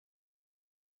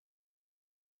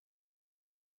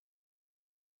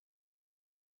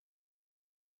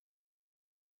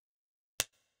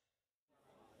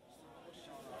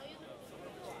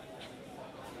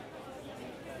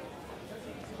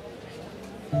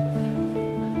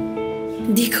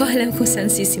Hindi ko alam kung saan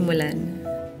sisimulan.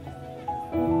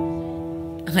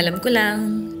 Ang alam ko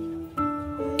lang,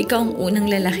 ikaw ang unang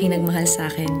lalaki nagmahal sa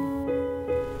akin.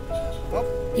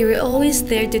 You were always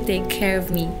there to take care of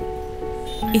me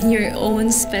in your own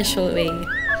special way.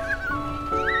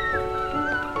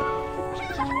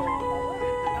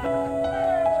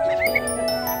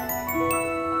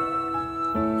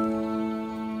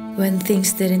 When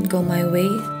things didn't go my way,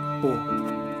 oh,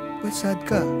 ba't sad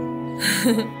ka?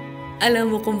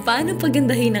 Alam mo kung paano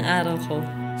pagandahin ang araw ko.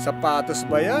 Sapatos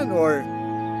ba yan or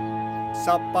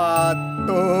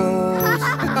sapatos?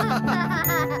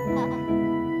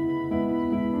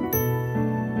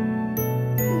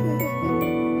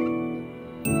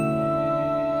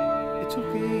 It's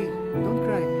okay. Don't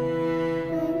cry.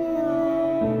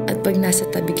 At pag nasa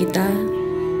tabi kita,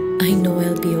 I know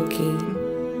I'll be okay.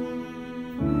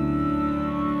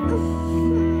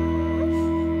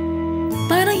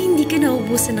 Parang hindi ka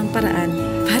naubusan ng paraan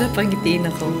para pangitiin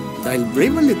ako. Dahil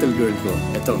brave ang little girl ko.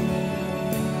 Ito,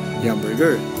 yung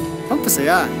burger.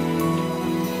 Pampasaya.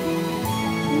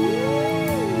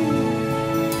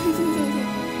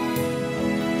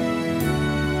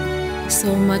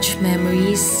 So much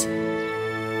memories.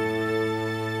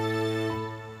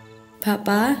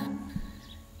 Papa,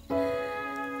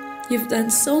 you've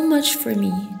done so much for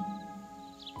me.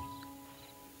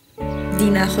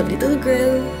 Di na ako little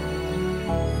girl,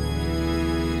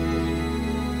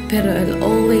 pero I'll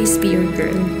always be your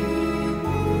girl.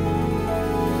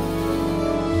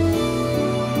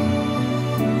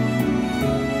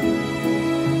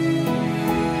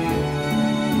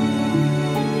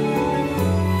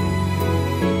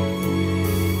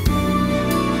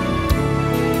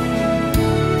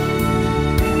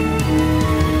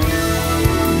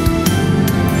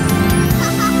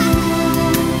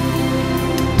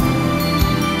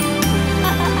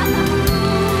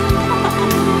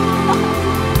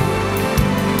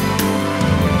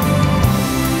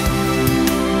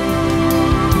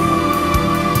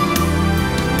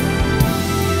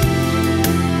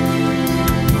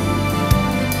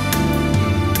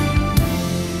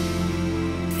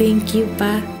 Thank you,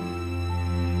 Pa,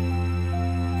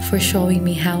 for showing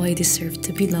me how I deserve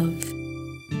to be loved.